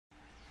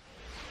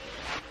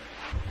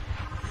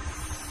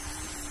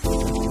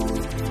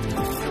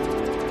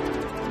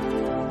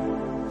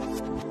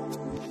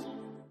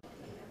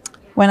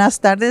Buenas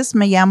tardes,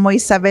 me llamo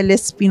Isabel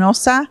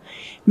Espinoza.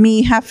 Mi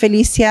hija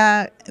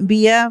Felicia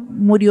Villa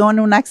murió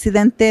en un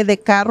accidente de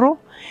carro.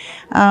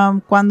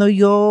 Cuando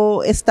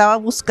yo estaba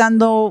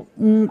buscando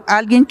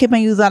alguien que me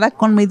ayudara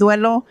con mi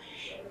duelo,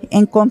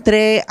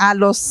 encontré a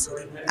los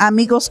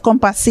amigos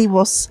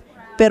compasivos,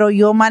 pero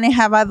yo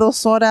manejaba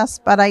 2 horas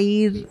para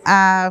ir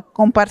a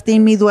compartir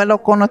mi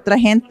duelo con otra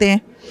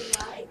gente.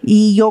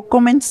 Y yo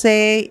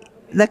comencé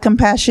The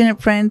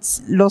Compassionate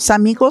Friends, los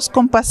amigos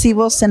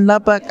compasivos en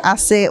Lubbock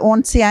hace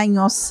 11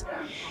 años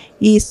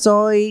y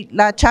soy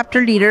la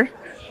chapter leader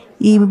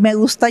y me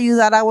gusta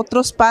ayudar a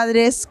otros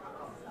padres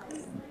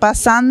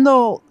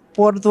pasando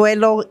por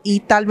duelo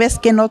y tal vez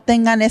que no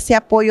tengan ese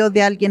apoyo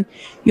de alguien.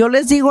 Yo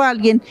les digo a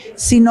alguien,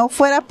 si no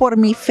fuera por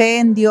mi fe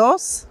en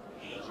Dios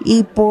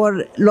y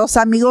por los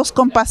amigos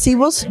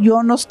compasivos,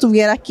 yo no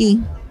estuviera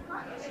aquí.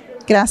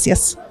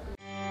 Gracias.